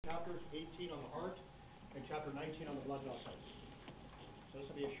chapters, 18 on the heart and chapter 19 on the blood vessels. So this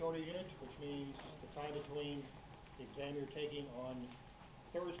will be a shorter unit, which means the time between the exam you're taking on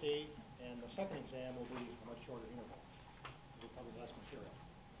Thursday and the second exam will be a much shorter interval. It covers less material.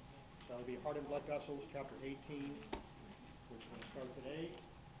 So it'll be heart and blood vessels, chapter 18, which we'll start today,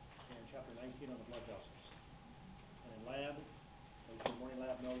 and chapter 19 on the blood vessels. And in lab, as the morning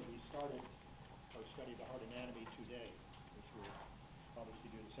lab know that we started our study of the heart anatomy today, which we'll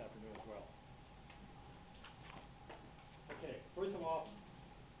obviously do this afternoon as well. Okay, first of all,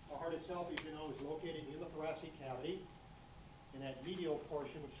 the heart itself, as you know, is located in the thoracic cavity, in that medial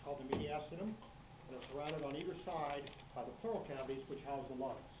portion, which is called the mediastinum, and it's surrounded on either side by the pleural cavities, which house the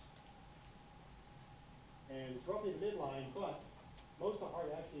lungs. And it's roughly the midline, but most of the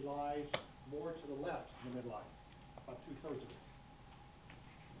heart actually lies more to the left in the midline, about 2/3 of it.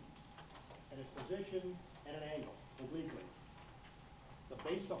 And it's positioned at an angle, obliquely. The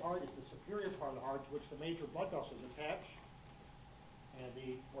base of the heart is the superior part of the heart to which the major blood vessels attach. And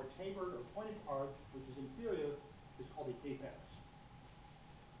the more tapered or pointed part, which is inferior, is called the apex.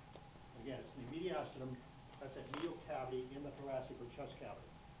 Again, it's the mediastinum, that's that medial cavity in the thoracic or chest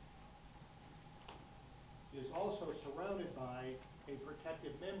cavity. It is also surrounded by a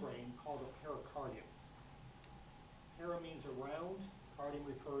protective membrane called a pericardium. Para means around, cardium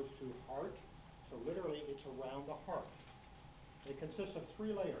refers to heart, so literally it's around the heart. It consists of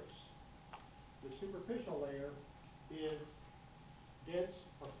 3 layers. The superficial layer is dense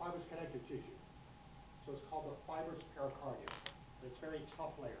or fibrous connective tissue, so it's called the fibrous pericardium. It's a very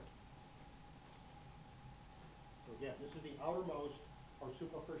tough layer. So again, this is the outermost or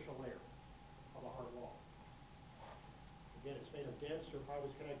superficial layer of the heart wall. Again, it's made of dense or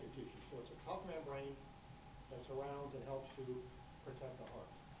fibrous connective tissue, so it's a tough membrane that surrounds and helps to protect the heart.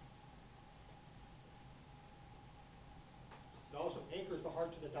 It also anchors the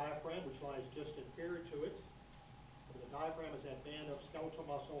heart to the diaphragm, which lies just inferior to it. The diaphragm is that band of skeletal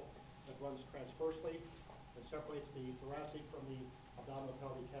muscle that runs transversely and separates the thoracic from the abdominal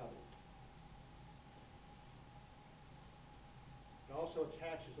pelvic cavity. It also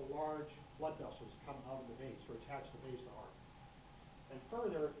attaches the large blood vessels that come out of the base, or attach the base of the heart. And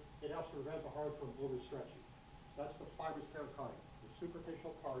further, it helps to prevent the heart from overstretching. So that's the fibrous pericardium, the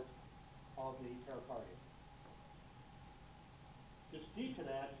superficial part of the pericardium. Just deep to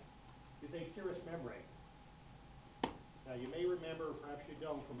that is a serous membrane. Now you may remember, perhaps you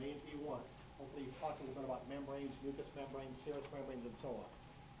don't, from A&P 1. Hopefully you talked a little bit about membranes, mucous membranes, serous membranes, and so on.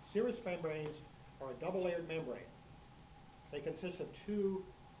 Serous membranes are a double-layered membrane. They consist of 2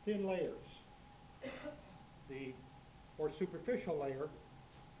 thin layers. The more superficial layer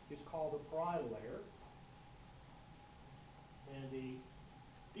is called the parietal layer, and the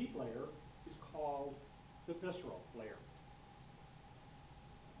deep layer is called the visceral layer.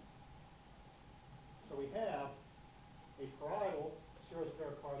 So we have a parietal serous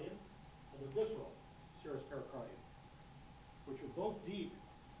pericardium and a visceral serous pericardium, which are both deep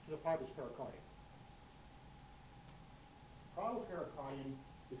to the fibrous pericardium. The parietal pericardium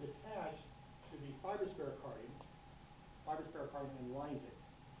is attached to the fibrous pericardium and lines it.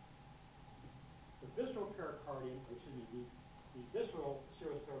 The visceral pericardium, or excuse me, the visceral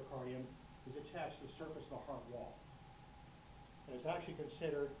serous pericardium is attached to the surface of the heart wall. And it's actually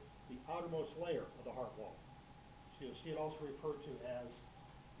considered the outermost layer of the heart wall. So you'll see it also referred to as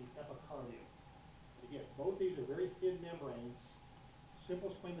the epicardium. And again, both these are very thin membranes, simple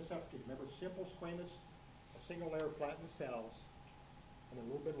squamous epithelium. Remember, simple squamous, a single layer of flattened cells, and a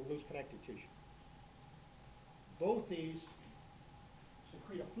little bit of loose connective tissue. Both these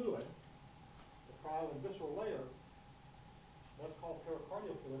secrete a fluid, the parietal and visceral layer. That's called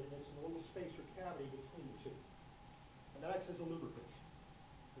pericardial fluid, and it's in a little space or cavity between the two. And that acts as a lubricant.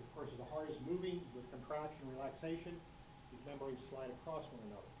 And of course, as the heart is moving with contraction and relaxation, these membranes slide across one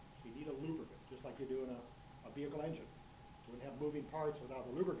another. So you need a lubricant, just like you do in a vehicle engine. You wouldn't have moving parts without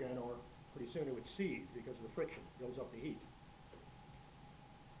the lubricant, or pretty soon it would seize because of the friction, it builds up the heat.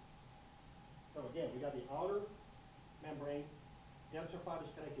 So again, we got the outer membrane, denser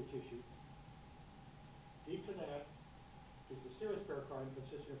fibrous connective tissue. Deep to that is the serous pericardium,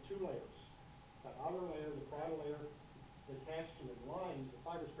 consisting of 2 layers. The outer layer, the parietal layer, is attached to and lines the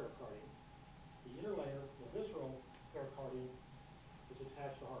fibrous pericardium. The inner layer, the visceral pericardium, is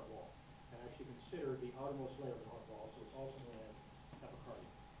attached to the heart wall, and actually considered the outermost layer of the heart wall, so it's also known as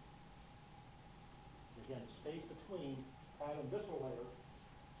epicardium. And again, the space between parietal and visceral layer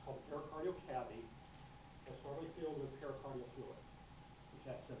is called the pericardial cavity. That's normally filled with pericardial fluid, which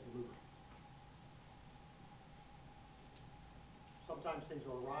acts as a lubricant. Sometimes things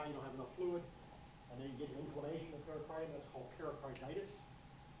go awry, you don't have enough fluid, and then you get an inflammation of the pericardium. That's called pericarditis.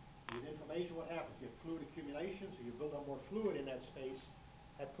 build up more fluid in that space.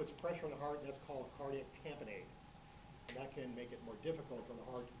 That puts pressure on the heart, and that's called cardiac tamponade. And that can make it more difficult for the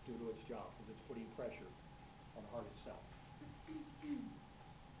heart to do its job, because it's putting pressure on the heart itself.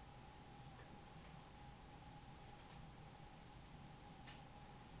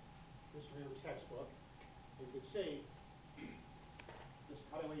 This is from your textbook. You could see this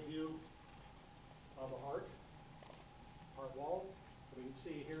cutaway view of the heart wall. We can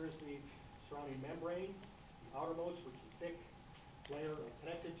see here is the surrounding membrane, the outermost, which is a thick layer of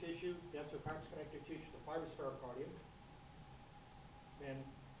connective tissue, denser parts connective tissue, the fibrous pericardium. Then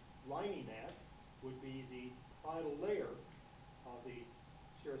lining that would be the final layer of the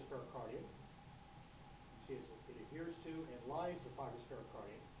serous pericardium. You see it adheres to and lines the fibrous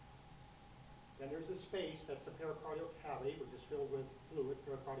pericardium. Then there's a space, that's the pericardial cavity, which is filled with fluid,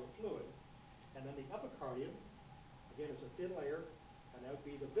 pericardial fluid. And then the epicardium, again, is a thin layer, and that would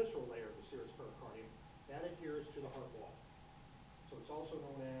be the visceral layer of the serous pericardium. That adheres to the heart wall. So it's also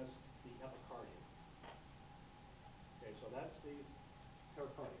known as the epicardium. Okay, so that's the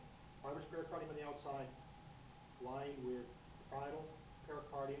pericardium. Fibrous pericardium on the outside, lined with the final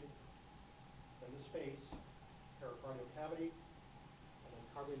pericardium, then the space, pericardial cavity, and then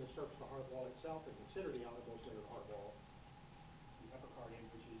covering the surface of the heart wall itself, and consider the outermost layer of the heart wall, the epicardium,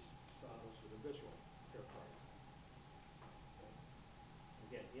 which is synonymous with the visceral pericardium. Okay.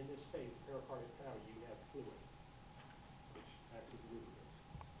 Again, in this space, the pericardial cavity, you have fluid, which acts as a lubricant.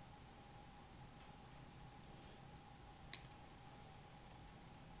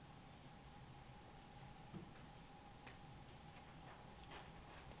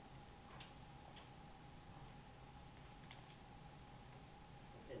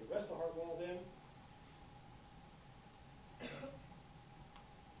 Okay, the rest of the heart wall then.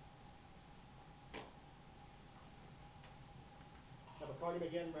 Epicardium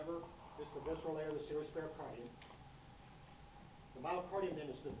again, remember, this is the visceral layer of the serous pericardium. The myocardium then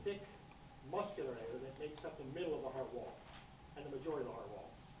is the thick muscular layer that makes up the middle of the heart wall and the majority of the heart wall.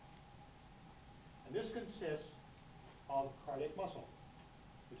 And this consists of cardiac muscle,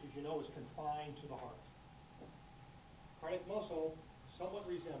 which, as you know, is confined to the heart. Cardiac muscle somewhat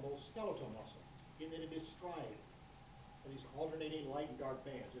resembles skeletal muscle in that it is striated. And these alternating light and dark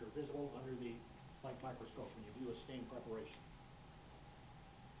bands that are visible under the light microscope when you view a stain preparation.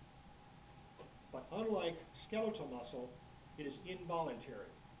 But unlike skeletal muscle, it is involuntary,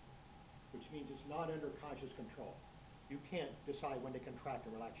 which means it's not under conscious control. You can't decide when to contract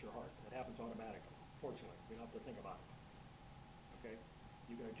and relax your heart. It happens automatically, fortunately. You don't have to think about it. Okay?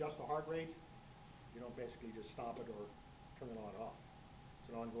 You can adjust the heart rate. You don't basically just stop it or turn it on and off.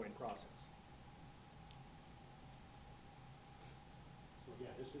 It's an ongoing process. So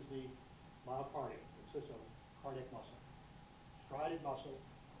again, this is the myocardium. It consists of cardiac muscle, striated muscle,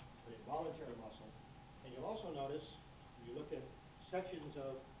 but involuntary muscle. And you'll also notice, when you look at sections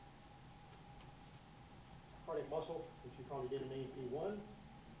of cardiac muscle, which you probably did in AP1,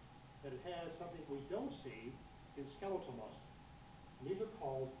 that it has something we don't see in skeletal muscle. And these are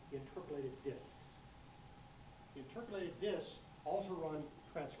called intercalated discs. The intercalated discs also run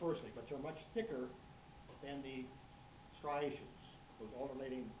transversely, but they're much thicker than the striations, those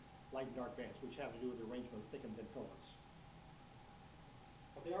alternating light and dark bands, which have to do with the arrangement of thickened thin filaments.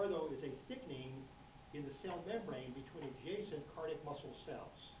 What they are, though, is a thickening in the cell membrane between adjacent cardiac muscle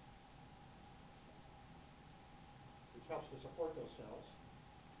cells, which helps to support those cells.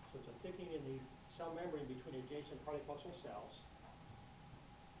 So it's a thickening in the cell membrane between adjacent cardiac muscle cells.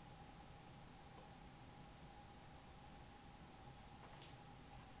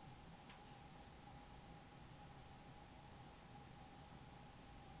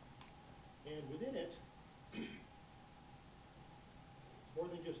 And within it, more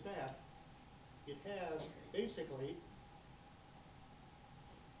than just that, it has basically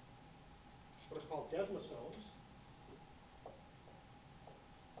what are called desmosomes,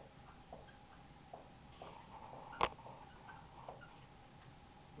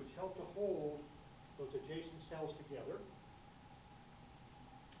 which help to hold those adjacent cells together.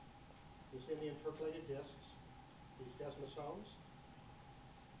 This in the intercalated discs, these desmosomes.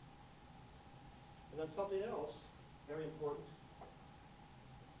 And then something else, very important,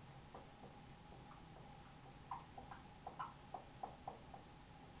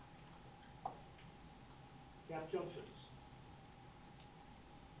 gap junctions.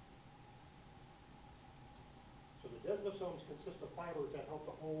 So the desmosomes consist of fibers that help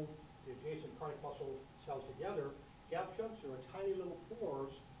to hold the adjacent cardiac muscle cells together. Gap junctions are tiny little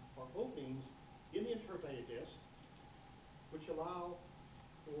pores or openings in the intercalated disc, which allow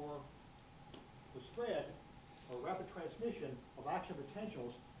for the spread or rapid transmission of action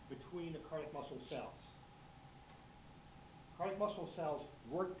potentials between the cardiac muscle cells. Cardiac muscle cells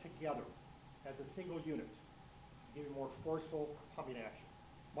work together as a single unit to give you more forceful pumping action,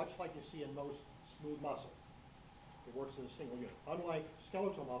 much like you see in most smooth muscle. It works as a single unit. Unlike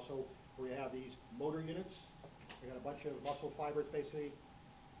skeletal muscle, where you have these motor units, you got a bunch of muscle fibers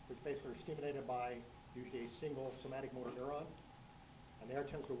which basically are stimulated by usually a single somatic motor neuron, and there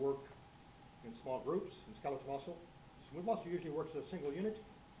tends to work in small groups in skeletal muscle. Smooth muscle usually works as a single unit,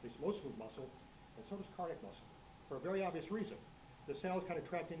 at least most smooth muscle, and so does cardiac muscle, for a very obvious reason. If the cells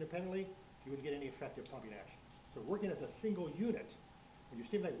contract independently, you wouldn't get any effective pumping action. So working as a single unit, when you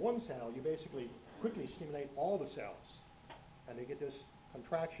stimulate one cell, you basically quickly stimulate all the cells, and they get this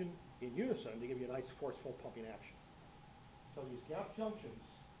contraction in unison to give you a nice forceful pumping action. So these gap junctions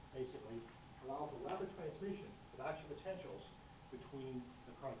basically allow for rapid transmission of action potentials between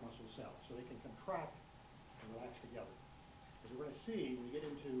the cardiac muscle cells, so they can contract and relax together. As we're going to see when we get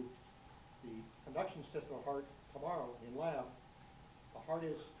into the conduction system of the heart tomorrow in lab, the heart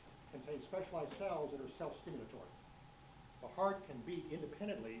contains specialized cells that are self-stimulatory. The heart can beat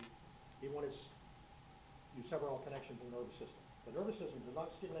independently even when it's use several connections to the nervous system. The nervous system does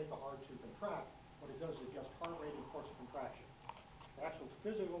not stimulate the heart to contract. What it does is adjust heart rate and course of contraction. The actual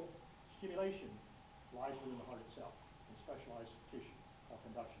physical stimulation lies within the heart itself in specialized tissue called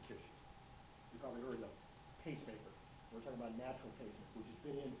conduction tissue. You probably heard of the pacemaker. We're talking about natural pacemaker, which is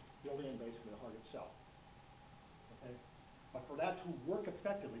built in basically the heart itself. Okay? But for that to work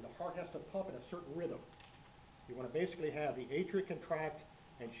effectively, the heart has to pump in a certain rhythm. You want to basically have the atria contract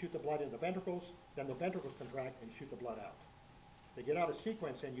and shoot the blood into the ventricles, then the ventricles contract and shoot the blood out. If they get out of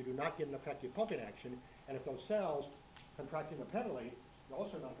sequence, and you do not get an effective pumping action, and if those cells contract independently, you're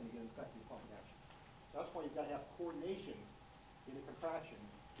also not going to get an effective pumping action. So that's why you've got to have coordination in the contraction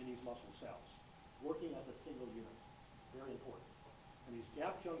in these muscle cells, working as a single unit. Very important. And these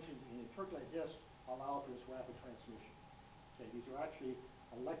gap junctions in the intercalated disc allow for this rapid transmission. Okay, these are actually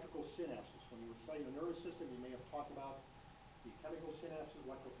electrical synapses. When you were studying the nervous system, you may have talked about the chemical synapses,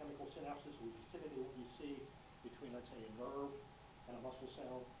 electrochemical synapses, which is typically what you see between, let's say, a nerve and a muscle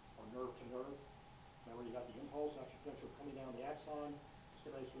cell, or nerve to nerve. Remember, you got the impulse, action potential coming down the axon,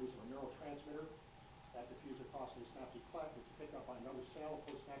 stimulates the release of a neurotransmitter. That diffuses across the synaptic cleft, which is picked up by another cell,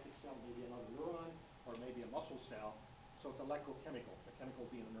 postsynaptic cell, maybe another neuron, or maybe a muscle cell. So it's electrochemical, the chemical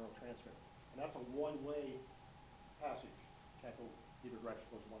being a neurotransmitter. And that's a one-way passage. Can't go either direction,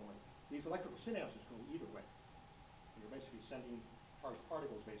 goes one way. These electrical synapses go either way. You're basically sending charged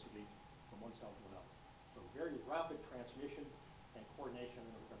particles basically from one cell to another. So very rapid transmission and coordination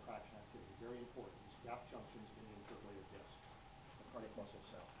of the contraction activity. Very important. These gap junctions in the intercalated disc, the cardiac muscle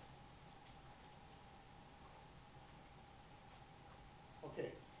cells.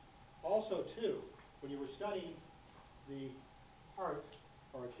 Okay. Also, too, when you were studying the heart,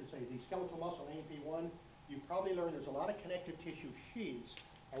 or I should say the skeletal muscle in AP1, you probably learned there's a lot of connective tissue sheaths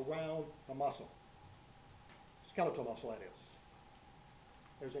around the muscle. Skeletal muscle, that is.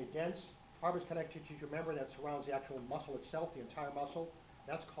 There's a dense fibrous connective tissue membrane that surrounds the actual muscle itself, the entire muscle.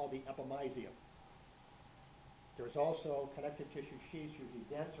 That's called the epimysium. There's also connective tissue sheaths, usually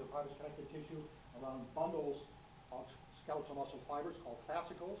dense or fibrous connective tissue, around bundles of skeletal muscle fibers called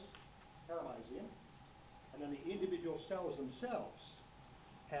fascicles, perimysium. And then the individual cells themselves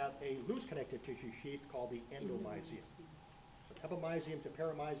have a loose connective tissue sheath called the endomysium. So epimysium to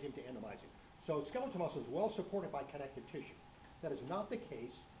perimysium to endomysium. So skeletal muscle is well supported by connective tissue. That is not the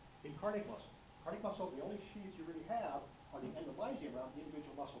case in cardiac muscle. Cardiac muscle, the only sheaths you really have are the endomysium around the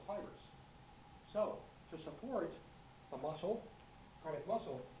individual muscle fibers. So to support the muscle, cardiac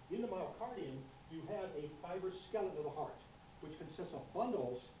muscle, in the myocardium, you have a fibrous skeleton of the heart, which consists of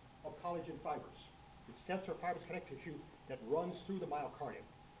bundles of collagen fibers. It's dense or fibrous connective tissue that runs through the myocardium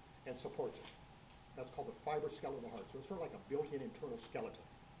and supports it. That's called the fibrous skeleton of the heart. So it's sort of like a built-in internal skeleton.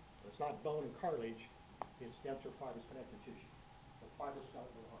 It's not bone and cartilage, it's dense or fibrous connective tissue. The fibrous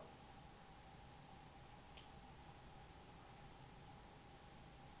skeleton of the heart.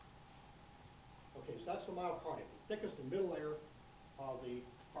 Okay, so that's the myocardium, the thickest and middle layer of the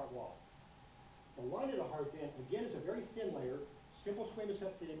heart wall. The line of the heart then, again, is a very thin layer, simple squamous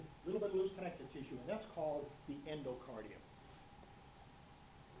epithelium, a little bit of loose connective tissue, and that's called the endocardium.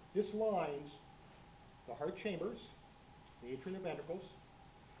 This lines the heart chambers, the atria and the ventricles,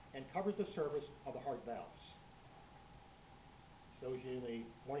 and covers the surface of the heart valves. So those of you in the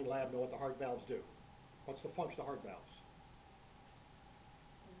morning lab know what the heart valves do. What's the function of the heart valves?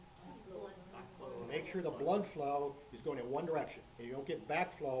 Make sure the blood flow is going in one direction, and you don't get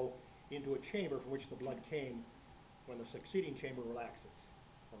backflow into a chamber from which the blood came when the succeeding chamber relaxes.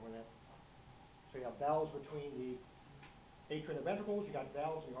 So you have valves between the atria and the ventricles, you got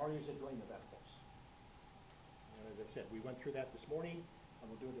valves in the arteries that drain the ventricles. And as I said, we went through that this morning, and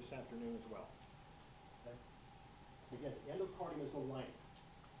we'll do it this afternoon as well. Okay? Again, the endocardium is the lining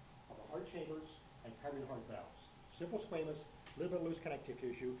of the heart chambers and covering heart valves. Simple squamous, a little bit of loose connective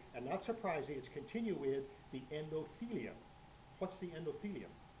tissue, and not surprising, it's continue with the endothelium. What's the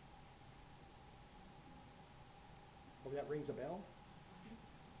endothelium? Hope that rings a bell?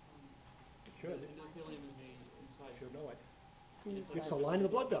 It should. The endothelium is the inside. Should know it. Inside. It's the line of the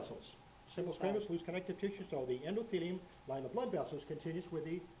blood vessels. Simple squamous, loose connective tissue. So the endothelium, line of blood vessels, continues with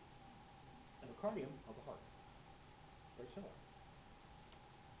the endocardium of the heart. Very similar.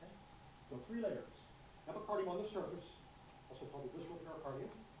 Okay? So 3 layers. Epicardium on the surface, also called the visceral pericardium.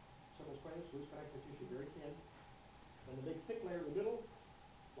 Simple squamous, loose connective tissue, very thin. Then the big thick layer in the middle,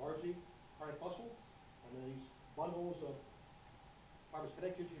 largely cardiac muscle. And then these bundles of fibrous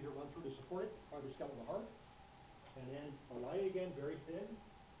connective tissue that run through to support it, fibrous skeleton of the heart. And then the lining again, very thin,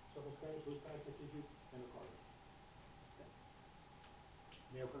 simple squamous, loose connective tissue, endocardium. Okay.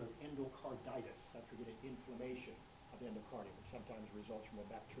 You may have heard of endocarditis. That's where you get an inflammation of the endocardium, which sometimes results from a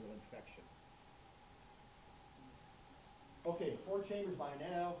bacterial infection. Okay, 4 chambers by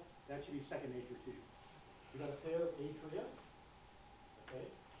now, that should be second nature to you. We've got a pair of atria, okay?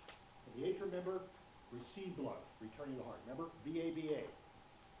 And the atrium, remember, receive blood, returning to the heart. Remember, VABA.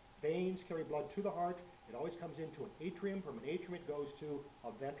 Veins carry blood to the heart. It always comes into an atrium. From an atrium, it goes to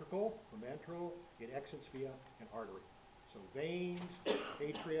a ventricle. From ventricle, it exits via an artery. So veins,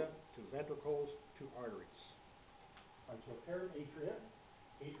 atria, to ventricles, to arteries. All right, so a pair of atria.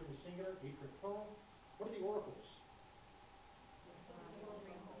 Atrium singular, atrium plural. What are the auricles?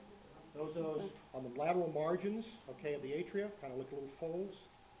 Those are those on the lateral margins, okay, of the atria, kind of look like little folds.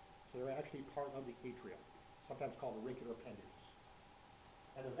 So they're actually part of the atria, sometimes called auricular appendage.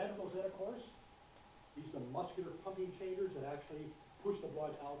 And the ventricles then, of course, these are the muscular pumping chambers that actually push the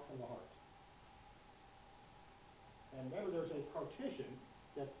blood out from the heart. And remember, there's a partition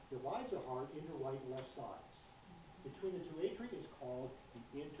that divides the heart into right and left sides. Between the 2 atria is called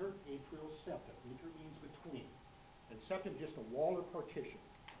the interatrial septum. Inter means between. And septum is just a wall or partition.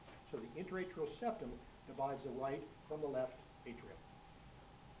 So the interatrial septum divides the right from the left atrium.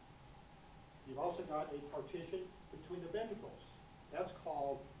 You've also got a partition between the ventricles. That's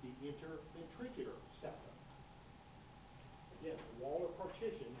called the interventricular septum. Again, a wall or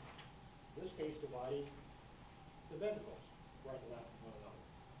partition, in this case dividing the ventricles, right and left from one another.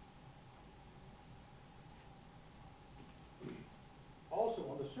 Also,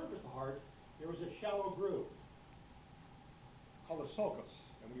 on the surface of the heart, there was a shallow groove called a sulcus.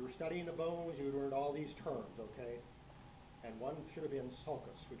 And when you were studying the bones, you would learn all these terms, okay? And one should have been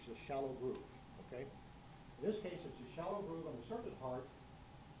sulcus, which is a shallow groove, okay? In this case, it's a shallow groove on the surface of the heart.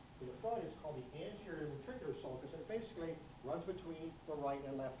 In the front, it's called the anterior ventricular sulcus, and it basically runs between the right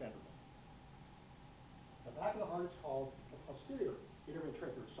and left ventricle. The back of the heart is called the posterior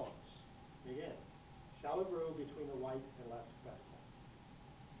interventricular sulcus. Again, shallow groove between the right and left ventricle.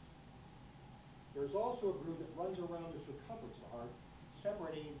 There's also a groove that runs around the circumference of the heart,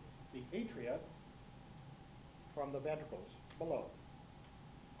 separating the atria from the ventricles below.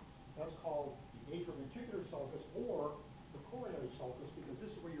 That's called the atrioventricular sulcus or the coronary sulcus, because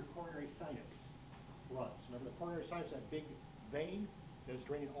this is where your coronary sinus runs. Remember, the coronary sinus is that big vein that is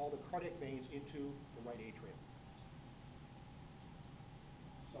draining all the cardiac veins into the right atrium.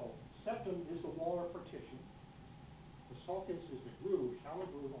 So septum is the wall or partition. The sulcus is the groove, shallow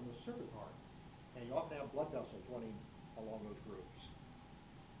groove on the surface of the heart. And you often have blood vessels running along those grooves.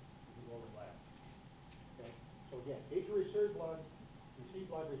 This is overlap. Okay? So again, atria receive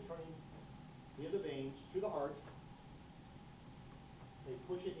blood returning via the veins to the heart. They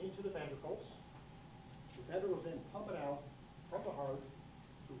push it into the ventricles. The ventricles then pump it out from the heart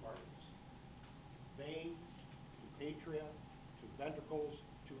to arteries. Veins to atria to ventricles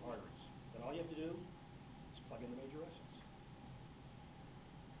to arteries. Then all you have to do is plug in the major vessels.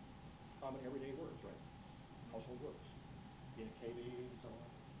 Common everyday words, right? Household words. In a KV and so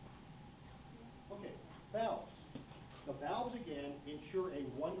on. Okay, valves. The valves, again, ensure a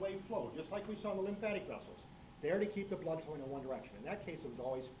one-way flow, just like we saw in the lymphatic vessels. They're to keep the blood flowing in one direction. In that case, it was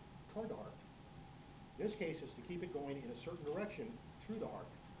always toward the heart. In this case, it's to keep it going in a certain direction through the heart,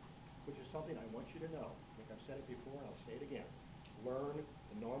 which is something I want you to know. I think I've said it before, and I'll say it again. Learn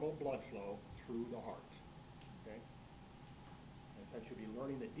the normal blood flow through the heart, okay? And since you'll be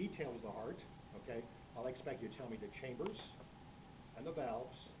learning the details of the heart, okay, I'll expect you to tell me the chambers and the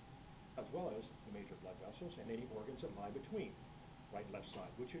valves, as well as the major blood vessels and any organs that lie between, right and left side,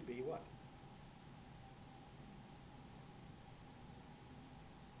 which would be what?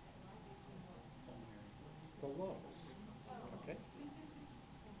 The lungs, okay?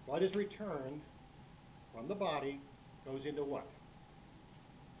 Blood is returned from the body goes into what?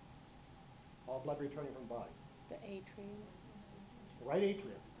 All blood returning from the body. The atrium. The right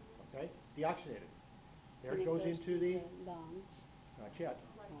atrium, okay? Deoxygenated. There And it goes into the, lungs. not yet,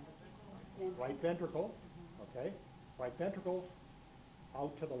 Ventricle. right ventricle, okay? Right ventricle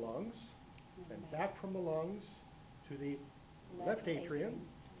out to the lungs, and back from the lungs to the left atrium,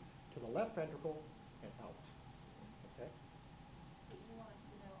 to the left ventricle, and out, okay? But you want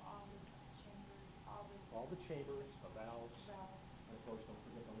to know all the chambers, All the chambers, the valves, valves. and of course, don't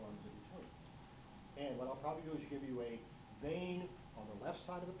forget the lungs in between. And what I'll probably do is give you a vein on the left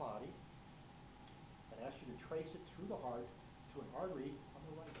side of the body and ask you to trace it through the heart to an artery on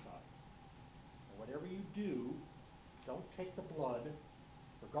the right side. And whatever you do, don't take the blood,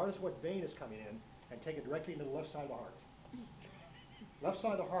 regardless of what vein is coming in, and take it directly into the left side of the heart. Left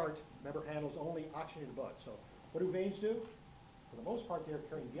side of the heart, remember, handles only oxygenated blood. So what do veins do? For the most part, they're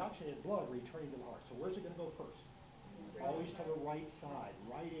carrying deoxygenated blood returning to the heart. So where's it going to go first? Always to the right side,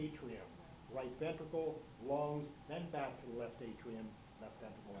 right atrium, right ventricle, lungs, then back to the left atrium, left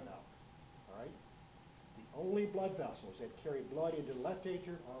ventricle, and out. All right? The only blood vessels that carry blood into the left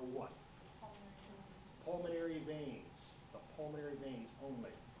atrium are what? Pulmonary veins. The pulmonary veins only.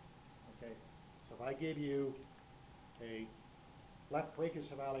 Okay? So if I give you a left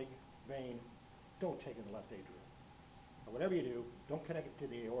brachiocephalic vein, don't take it in the left atrium. Or whatever you do, don't connect it to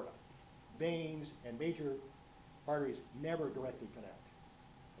the aorta. Veins and major arteries never directly connect.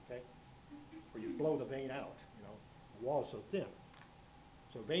 Okay? Or you blow the vein out, you know, the wall is so thin.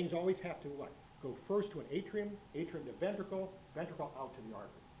 So veins always have to what? Go first to an atrium, atrium to ventricle, ventricle out to the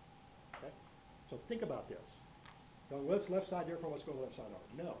artery. Okay? So think about this. So what's left side, therefore let's go to the left side of the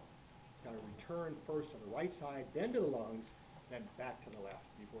artery. No. It's got to return first to the right side, then to the lungs, then back to the left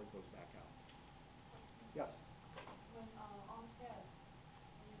before it goes back out. Yes? When, on test,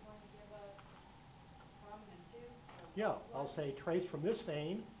 are you going to give us from and to? Or Yeah, what? I'll say trace from this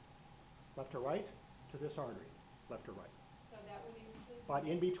vein, left to right, to this artery, left to right. So that would include. But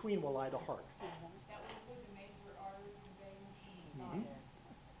in between will lie the heart. That would include the major arteries and veins and the Mhm. body.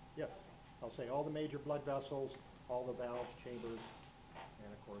 Yes, Okay. I'll say all the major blood vessels, all the valves, chambers,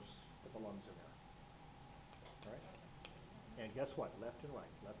 and of course, put the lungs in there. All right? And guess what? Left and right,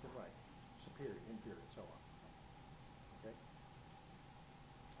 superior, inferior, and so on. Okay?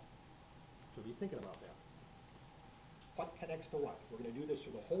 So be thinking about that. What connects to what? We're going to do this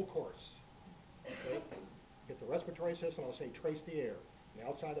through the whole course. Okay? Get the respiratory system, I'll say trace the air from the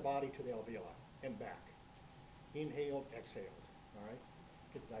outside of the body to the alveoli and back. Inhaled, exhaled. All right?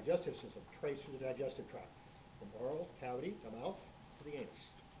 Get the digestive system, trace through the digestive tract from oral cavity, the mouth, to the anus,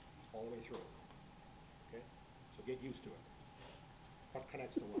 all the way through. Okay? So get used to it. What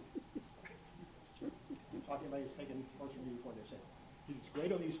connects to what? I'm talking about who's taken course from you before. They say, he's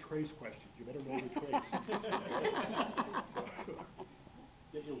great on these trace questions. You better know the trace. So,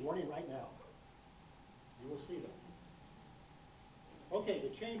 get your warning right now. You will see them. Okay,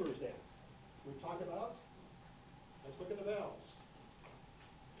 the chambers then. We talked about. Let's look at the valves.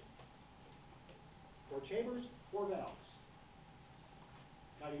 4 chambers, 4 valves.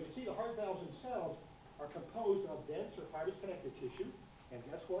 Now you can see the heart valves themselves are composed of dense or fibrous connective tissue, and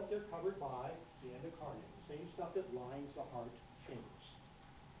guess what? They're covered by the endocardium, the same stuff that lines the heart chambers.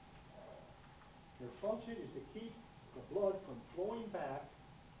 Their function is to keep the blood from flowing back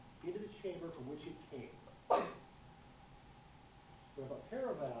into the chamber from which it came. We have a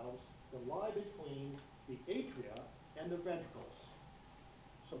pair of valves that lie between the atria and the ventricles.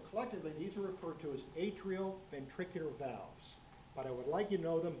 So collectively, these are referred to as atrioventricular valves, but I would like you to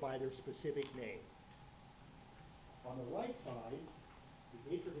know them by their specific name. On the right side,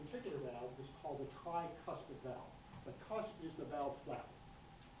 the atrioventricular valve is called the tricuspid valve. The cusp is the valve flap.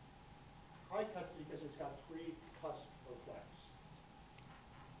 Tricuspid because it's got 3 cusps or flaps.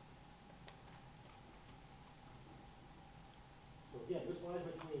 So again, this lies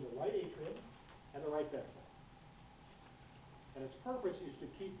between the right atrium and the right ventricle. And its purpose is to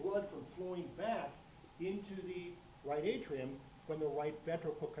keep blood from flowing back into the right atrium when the right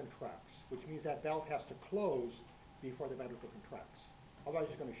ventricle contracts, which means that valve has to close before the ventricle contracts. Otherwise,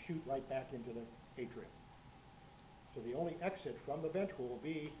 it's going to shoot right back into the atrium. So the only exit from the ventricle will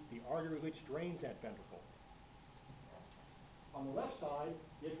be the artery which drains that ventricle. On the left side,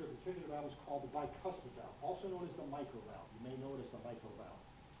 the atrioventricular valve is called the bicuspid valve, also known as the mitral valve. You may know it as the mitral valve.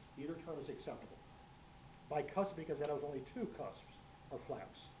 Either term is acceptable. Bicuspid because that has only 2 cusps or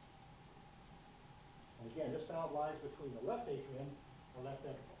flaps. And again, this valve lies between the left atrium and left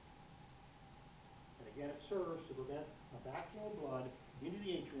ventricle. And again, it serves to prevent a backflow of blood into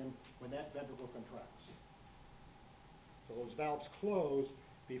the atrium when that ventricle contracts. So those valves close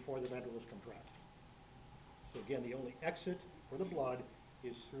before the ventricles contract. So again, the only exit for the blood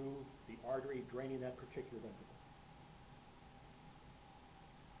is through the artery draining that particular ventricle.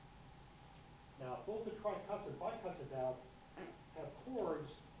 Now, both the tricuspid and bicuspid valve have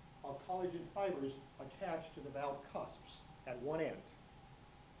cords of collagen fibers attached to the valve cusps at one end.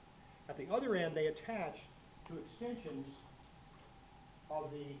 At the other end, they attach to extensions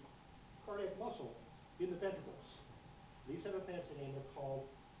of the cardiac muscle in the ventricles. These have a fancy name. They're called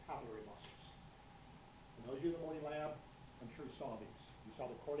papillary muscles. And those of you in the morning lab, I'm sure saw these. You saw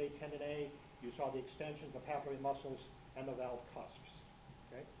the chordae tendineae, you saw the extensions, the papillary muscles, and the valve cusps.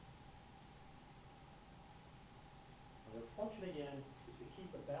 Okay? And their function again is to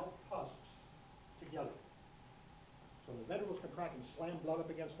keep the valve cusps together. So when the ventricles contract and slam blood up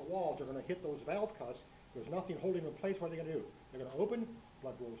against the walls, they're going to hit those valve cusps. There's nothing holding them in place. What are they going to do? They're going to open,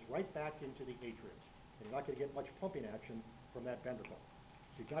 blood goes right back into the atrium. And you're not going to get much pumping action from that ventricle.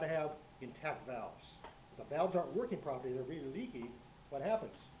 So you've got to have intact valves. If the valves aren't working properly, they're really leaky, what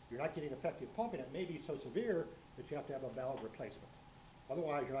happens? You're not getting effective pumping. It may be so severe that you have to have a valve replacement.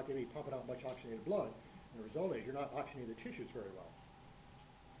 Otherwise, you're not going to be pumping out much oxygenated blood. And the result is you're not oxygenating the tissues very well.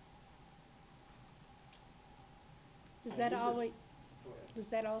 Does And that these are- always, Go ahead. does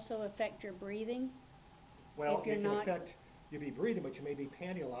that also affect your breathing? Well, If you're it can not- affect, you'll be breathing, but you may be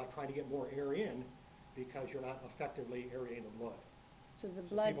panting a lot, trying to get more air in because you're not effectively aerating the blood. So the So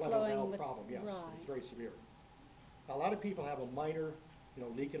blood people have a flowing valve with, problem, yes, right. it's very severe. Now, a lot of people have a minor,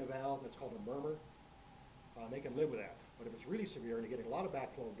 leak in a valve, that's called a murmur. They can live with that, but if it's really severe and you're getting a lot of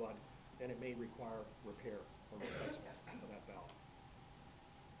backflow of blood, then it may require repair or replacement of that valve.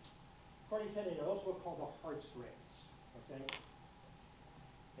 Chordae tendineae are also called the heart strings, okay?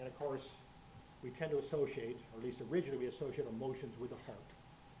 And of course, we tend to associate, or at least originally we associate emotions with the heart,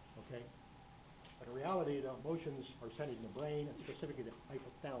 okay? But in reality, the emotions are centered in the brain, and specifically the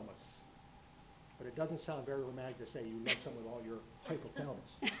hypothalamus. But it doesn't sound very romantic to say you love someone with all your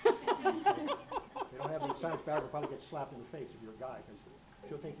hypothalamus. Okay? They don't have any science background, probably get slapped in the face if you're a guy, because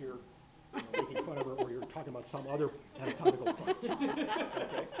she'll think you're making fun of her or you're talking about some other anatomical part.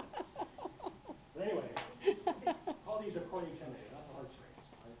 Okay? But anyway, all these are chordae tendineae, not the heart strings,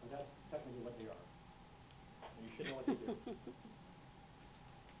 right? But that's technically what they are. And you should know what they do.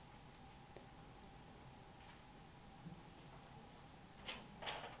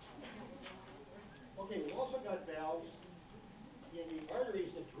 Okay, we've also got valves in the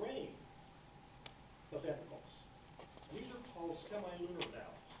arteries that drain the ventricles. And these are called semilunar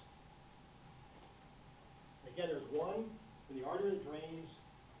valves. Again, there's one in the artery that drains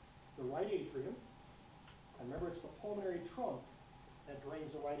the right atrium. And remember, it's the pulmonary trunk that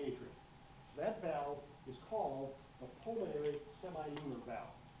drains the right atrium. So that valve is called the pulmonary semilunar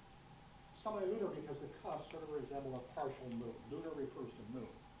valve. Semilunar because the cusps sort of resemble a partial moon. Lunar refers to moon.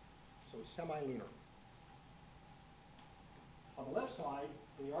 So semilunar. On the left side,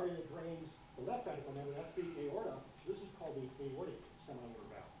 in the artery that drains the left ventricle, remember that's the aorta. This is called the aortic semilunar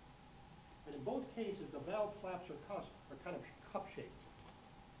valve. And in both cases, the valve flaps or cusps are kind of cup-shaped.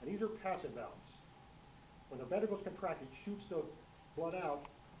 And these are passive valves. When the ventricles contract, it shoots the blood out,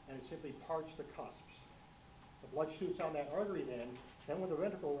 and it simply parts the cusps. The blood shoots down that artery then when the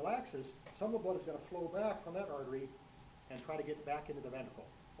ventricle relaxes, some of the blood is going to flow back from that artery and try to get back into the ventricle.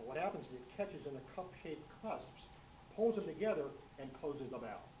 But what happens is it catches in the cup-shaped cusps, pulls them together, and closes the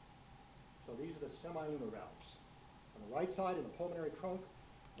valve. So these are the semilunar valves. On the right side, in the pulmonary trunk,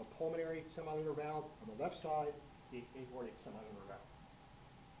 the pulmonary semilunar valve. On the left side, the aortic semilunar valve.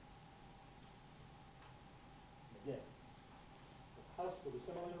 Again, the cusp of the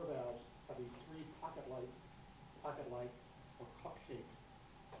semilunar valves have these three pocket-like, or cup-shaped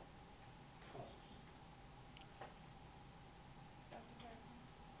cusps. Dr. Harrison,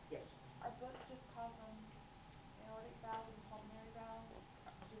 Yes. our book just calls them aortic valve and pulmonary valve.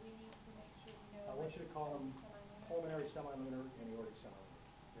 Do we need to make sure we know? I want you to call them semilunar? pulmonary semilunar and aortic semilunar.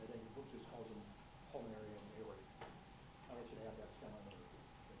 I think the book just calls them pulmonary and aortic. I want you to have that semilunar.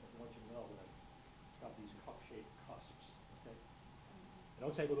 I want you to know that it's got these cup-shaped cusps. Okay?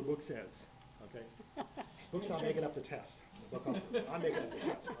 Don't say what the book says. Okay? Book's not making up the test. The book I'm making up the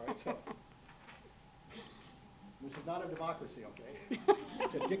test. All right. So this is not a democracy. Okay?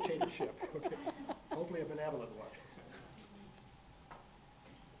 It's a dictatorship. Okay? Hopefully a benevolent one.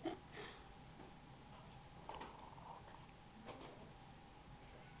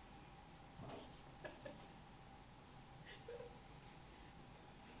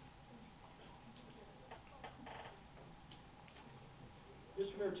 This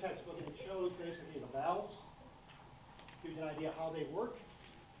is from your textbook, and it shows basically the valves. Gives you an idea how they work.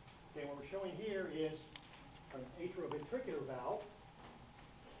 Okay, what we're showing here is an atrioventricular valve.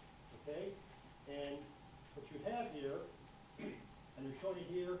 Okay, and what you have here, and they're showing it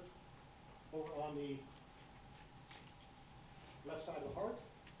here over on the left side of the heart.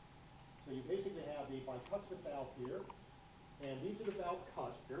 So you basically have the bicuspid valve here, and these are the valve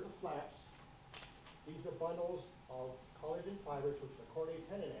cusps. They're the flaps. These are bundles of collagen fibers, which are the chordae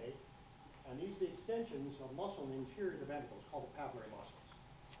tendineae, and these are the extensions of muscle in the interior of the ventricles, called the papillary muscles.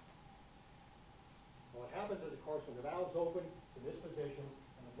 Well, what happens is, of course, when the valve's open, it's in this position,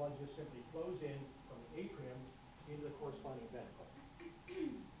 and the blood just simply flows in from the atrium into the corresponding ventricle.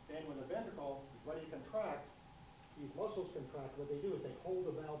 Then when the ventricle is ready to contract, these muscles contract. What they do is they hold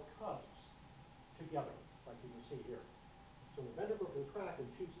the valve cusps together, like you can see here. So the ventricle contracts and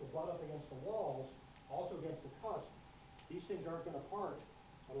shoots the blood up against the walls, also against the cusp. These things aren't going to part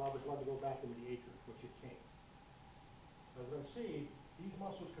and allow the blood to go back into the atrium, which it came. As we're going to see, these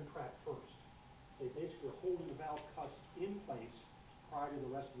muscles contract first. They basically are holding the valve cusp in place prior to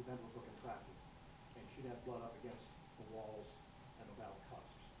the rest of the ventricle contracting, and shoot that blood up against the walls and the valve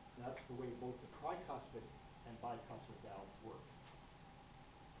cusps. And that's the way both the tricuspid and bicuspid valve work.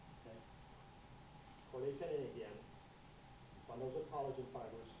 Okay? Chordae tendineae again. Bundles of collagen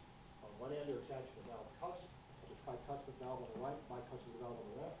fibers. On one end, they're attached to the valve cusp, the tricuspid valve on the right, bicuspid valve on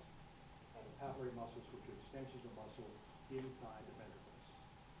the left, and the papillary muscles, which are extensions of muscle inside the ventricles.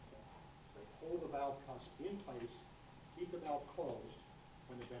 Okay? So they hold the valve cusp in place, keep the valve closed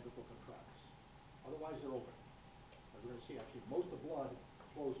when the ventricle contracts. Otherwise, they're open. As we're going to see, actually, most of the blood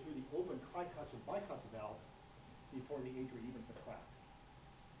flows through the open tricuspid and bicuspid valve before the atria even contract.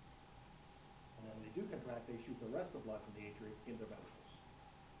 And then when they do contract, they shoot the rest of the blood from the atria into the ventricles.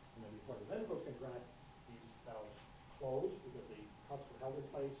 And then before the ventricles contract, these valves close because the cusps are held in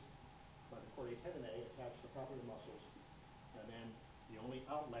place by the chordae tendineae attached to the papillary muscles. And then the only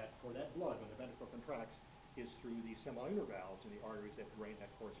outlet for that blood when the ventricle contracts is through the semilunar valves and the arteries that drain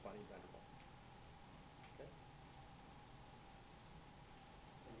that corresponding ventricle. Okay?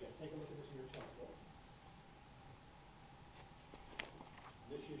 And again, take a look at this in your textbook.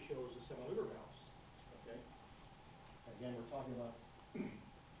 This just shows the semilunar valves. Okay? Again, we're talking about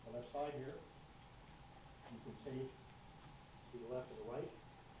the left side here. You can see the left and the right.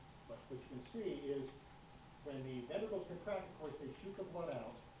 But what you can see is when the ventricles contract, of course, they shoot the blood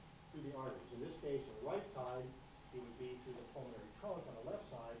out through the arteries. In this case, on the right side, it would be through the pulmonary trunk. On the left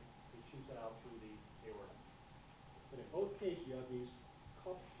side, it shoots it out through the aorta. But in both cases, you have these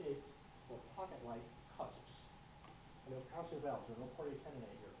cup-shaped or pocket-like cusps. And they're cuspid valves. There are no chordae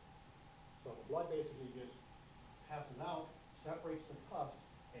tendineae here. So the blood basically just passes out, separates the cusp,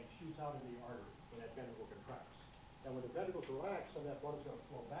 and shoots out into the artery when that ventricle contracts. And when the ventricle relaxes, some of that blood is going to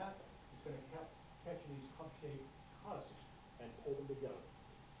flow back. It's going to catch these cup-shaped cusps and pull them together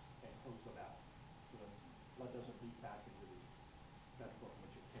and close the valve. So the blood doesn't leak back into the ventricle from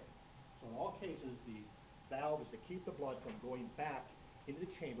which it came. So in all cases, the valve is to keep the blood from going back into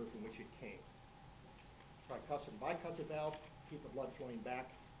the chamber from which it came. Tricuspid and bicuspid valve keep the blood flowing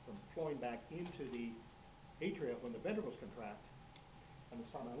back into the atria when the ventricles contract, and the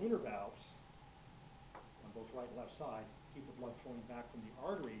semilunar valves on both right and left side keep the blood flowing back from the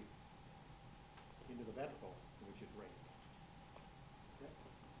artery into the ventricle in which it drained. Okay?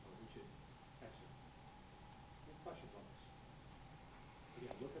 Or which it exited. Any questions on this?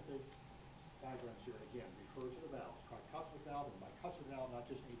 Again, look at the diagrams here. Again, refer to the valves. Tricuspid valve and bicuspid valve, not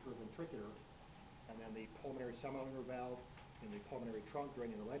just atrioventricular. And then the pulmonary semilunar valve in the pulmonary trunk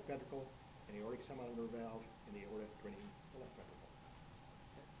draining the right ventricle, and the aortic semilunar valve in the aorta draining the left ventricle.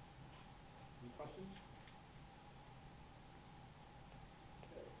 Okay. Any questions?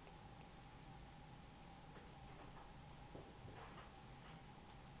 Okay.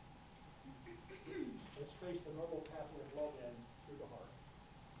 Let's trace the normal pathway of blood then through the heart.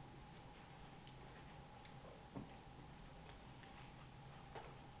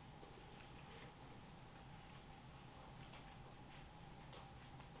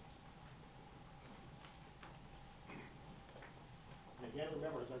 And again,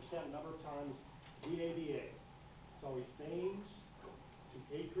 remember, as I've said a number of times, AVI. It's always veins to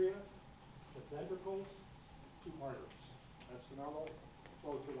atria, to ventricles, to arteries. That's the normal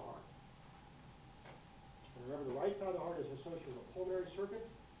flow through the heart. And remember, the right side of the heart is associated with a pulmonary circuit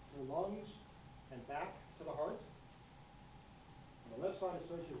to the lungs and back to the heart. And the left side is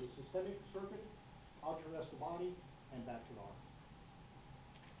associated with a systemic circuit out to the rest of the body and back to the heart.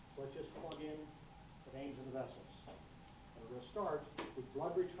 So let's just plug in the veins and the vessels. And we're going to start with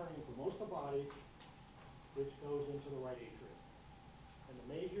blood returning from most of the body, which goes into the right atrium. And the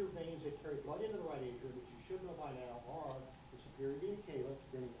major veins that carry blood into the right atrium, which you should know by now, are the superior vena cava,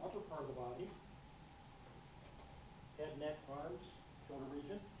 draining the upper part of the body, head, neck, arms, shoulder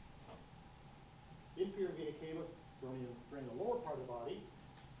region. inferior vena cava draining the lower part of the body,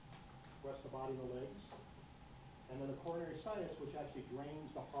 rest of the body and the legs, and then the coronary sinus, which actually drains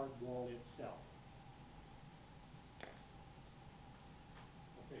the heart wall itself.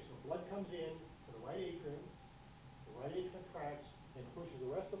 Okay, so blood comes in to the right atrium contracts and pushes the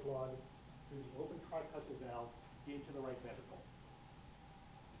rest of the blood through the open tricuspid valve into the right ventricle.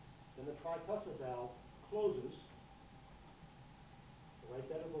 Then the tricuspid valve closes, the right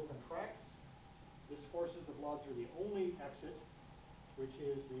ventricle contracts, this forces the blood through the only exit, which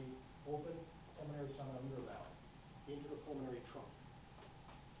is the open pulmonary semilunar valve, into the pulmonary trunk.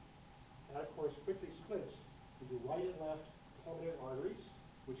 That, of course, quickly splits into right and left pulmonary arteries,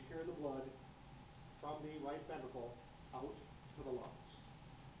 which carry the blood from the right ventricle out to the lungs,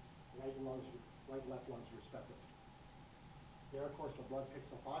 right and left lungs respectively. There, of course, the blood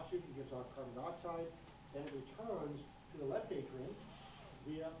picks up oxygen and gives off carbon dioxide, then it returns to the left atrium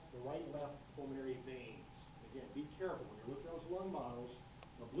via the right and left pulmonary veins. Again, be careful when you're looking at those lung models.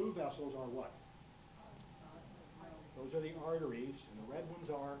 The blue vessels are what? Those are the arteries, and the red ones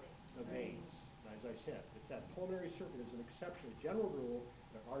are the veins. And as I said, it's that pulmonary circuit is an exception. A general rule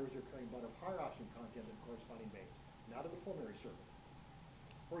that arteries are carrying blood of higher oxygen content than corresponding veins, not in the pulmonary circuit.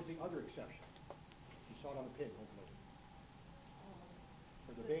 Where's the other exception? You saw it on the pig, hopefully.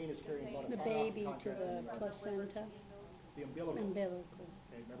 Where the vein is carrying blood of The higher baby oxygen to content the than placenta. the umbilical. Umbilical.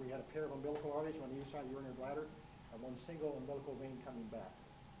 Okay, remember you had a pair of umbilical arteries on either side of the urinary bladder, and one single umbilical vein coming back.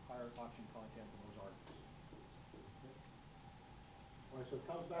 Higher oxygen content in those arteries. Okay. All right, so it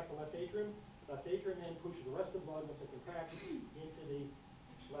comes back to left atrium. Left atrium then pushes the rest of the blood, once it contracts, into the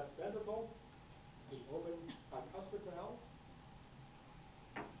left ventricle, the open tricuspid valve.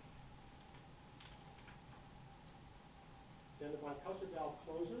 Then the bicuspid valve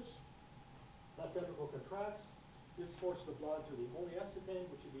closes. Left ventricle contracts. This forces the blood through the only exit vein,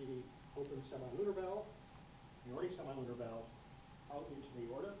 which would be the open semilunar valve, the aortic semilunar valve, out into the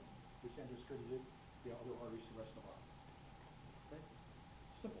aorta, which then distributed via other arteries to the rest of the body. Okay?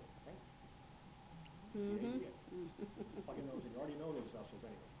 Simple, right? Mm-hmm. Plug in those, and you already know those vessels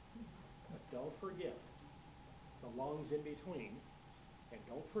anyway. But don't forget the lungs in between, and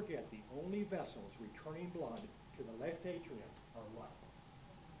don't forget the only vessels returning blood to the left atrium are what?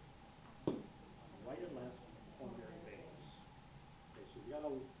 Right and left pulmonary veins. Okay, so you got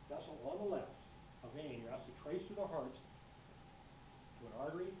a vessel on the left, a vein, you're asked to trace through the heart to an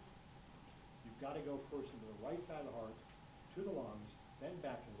artery. You've got to go first into the right side of the heart, to the lungs, then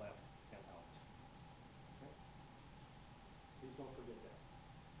back to the left and out. Okay? Please don't forget that.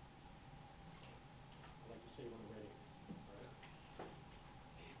 I'd like to say when we're ready.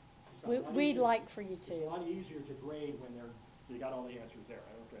 All right? We'd like for you It's a to. lot easier to grade when you got all the answers there.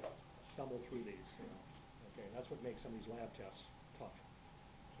 I don't have to stumble through these. You know? Okay, and that's what makes some of these lab tests tough.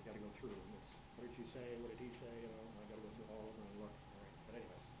 You got to go through them. It's, what did she say? What did he say? You know, I got to go through all of them and look. All right, but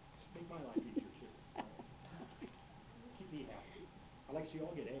anyway, make my life easier too. All right? Keep me happy. I like to see you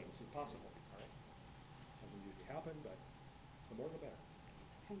all get A's if possible. All right, doesn't usually happen, but the more the better.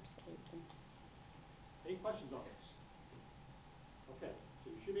 Absolutely. Any questions on this? Okay,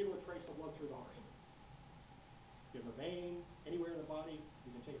 so you should be able to trace the blood through the heart. If you have a vein anywhere in the body,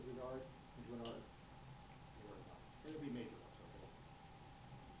 you can take it through the heart into an artery. Anywhere in the body. There will be major ones, okay?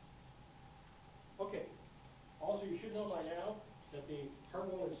 Okay. Also, you should know by now that the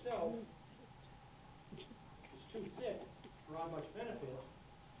heart wall itself is too thick to derive much benefit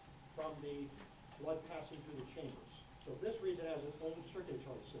from the blood passing through the chambers. So for this reason, it has its own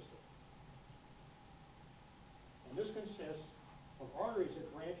circulatory system. And this consists of arteries that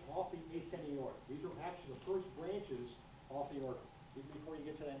branch off the ascending aorta. These are actually the first branches off the aorta, even before you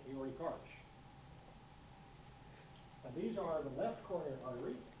get to that aortic arch. And these are the left coronary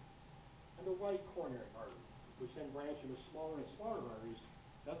artery and the right coronary artery, which then branch into smaller and smaller arteries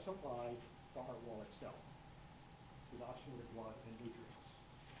that supply the heart wall itself with oxygenated blood and nutrients.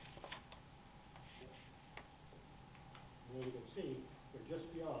 And then you can see they're just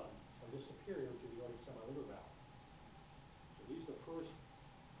beyond, or just superior to the aortic semilunar valve. So these are the first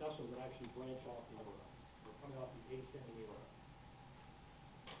vessels that actually branch off the aorta. They're coming off the ascending aorta.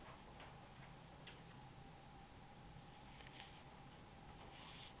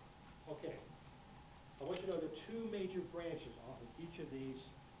 Okay. I want you to know there are two major branches off of each of these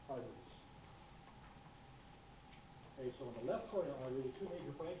arteries. Okay, so in the left coronary artery, the two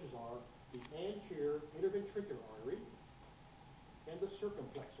major branches are the anterior interventricular artery and the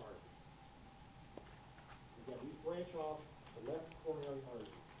circumflex artery. Again, these branch off the left coronary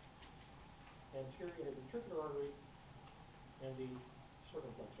artery, anterior interventricular artery, and the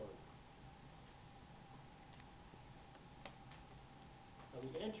circumflex artery. Now,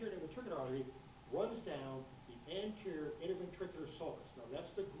 the anterior interventricular artery runs down the anterior interventricular sulcus. Now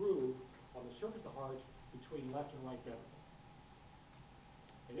that's the groove on the surface of the heart between left and right ventricle.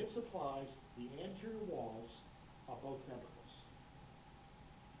 And it supplies the anterior walls of both ventricles.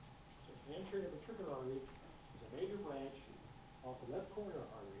 So the anterior ventricular artery is a major branch off the left coronary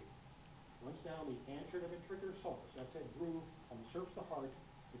artery, runs down the anterior ventricular sulcus. That's that groove on the surface of the heart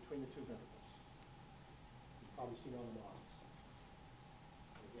between the two ventricles. You've probably seen it on the models.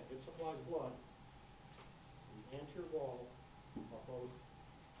 And again, it supplies blood to the anterior wall of both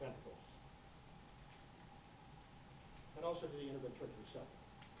ventricles. And also to the interventricular septum,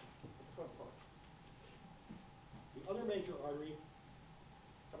 the front part. The other major artery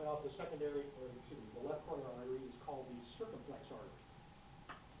coming off the secondary, or excuse me, the left coronary artery is called the circumflex artery.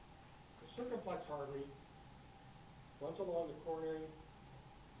 The circumflex artery runs along the coronary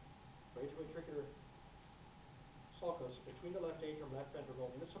ventricular sulcus between the left atrium and left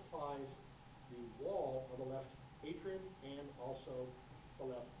ventricle, and it supplies the wall of the left atrium and also the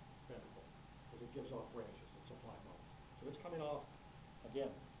left ventricle, because it gives off branches that supply both. So it's coming off,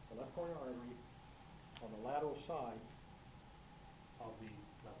 again, the left coronary artery on the lateral side of the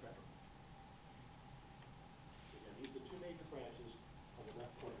left ventricle. Again, these are the two major branches of the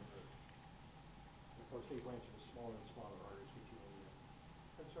left coronary artery. And of course, they branch into smaller and smaller arteries, which you will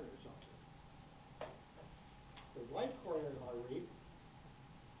concern yourself with. The right coronary artery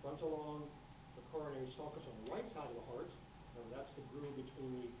runs along the coronary sulcus on the right side of the heart. Remember, that's the groove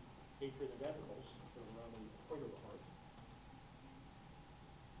between the atria and the ventricles, sort of around the equator of the heart.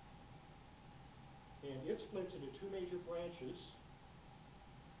 And it splits into two major branches.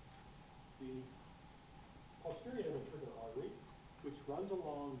 The posterior interventricular artery, which runs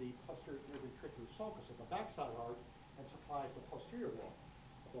along the posterior interventricular sulcus at the backside of the heart and supplies the posterior wall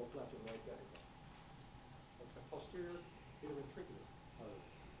of both left and right ventricle. That's the posterior interventricular artery.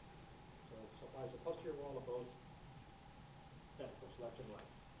 So it supplies the posterior wall of both ventricles, left and right.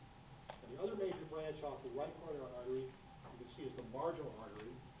 And the other major branch off the right coronary artery, you can see, is the marginal artery.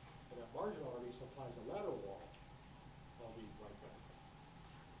 And that marginal artery supplies the lateral wall of the right ventricle.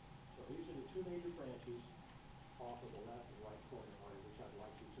 So these are the two major branches off of the left and right coronary artery, which I'd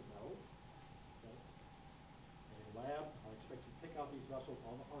like you to know. Okay? And in lab, I expect you to pick out these vessels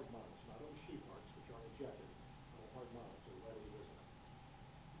on the heart models, not on the sheath hearts, which are injected, on the heart models. They're readily visible.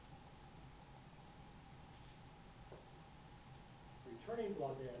 Returning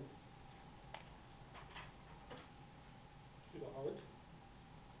blood then to the heart,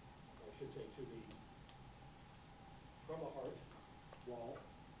 or I should say from the heart wall,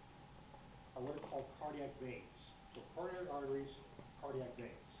 are what are called cardiac veins. So coronary arteries, cardiac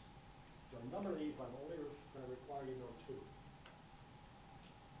veins. There are a number of these, but I'm only going to require you to know two.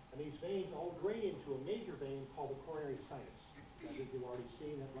 And these veins all drain into a major vein called the coronary sinus. I think you've already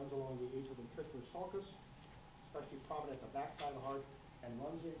seen that runs along the atrioventricular sulcus, especially prominent at the backside of the heart, and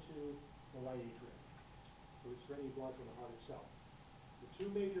runs into the right atrium. So it's draining blood from the heart itself. The two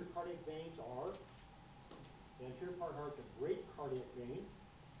major cardiac veins are the anterior part of the heart, the great cardiac vein,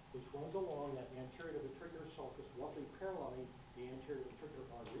 which runs along that anterior ventricular sulcus, roughly paralleling the anterior ventricular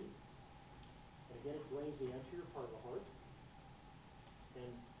artery. And again, it drains the anterior part of the heart.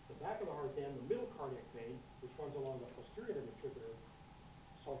 And the back of the heart then, the middle cardiac vein, which runs along the posterior ventricular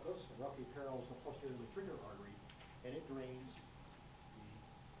sulcus and roughly parallels the posterior ventricular artery, and it drains the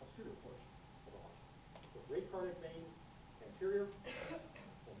posterior portion of the heart. So great cardiac vein, anterior,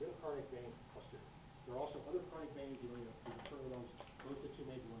 and middle cardiac vein, posterior. There are also other cardiac veins. You don't need to concern with those. Those are the two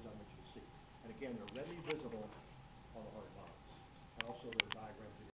major ones I want you to see. And again, they're readily visible on the heart models. And also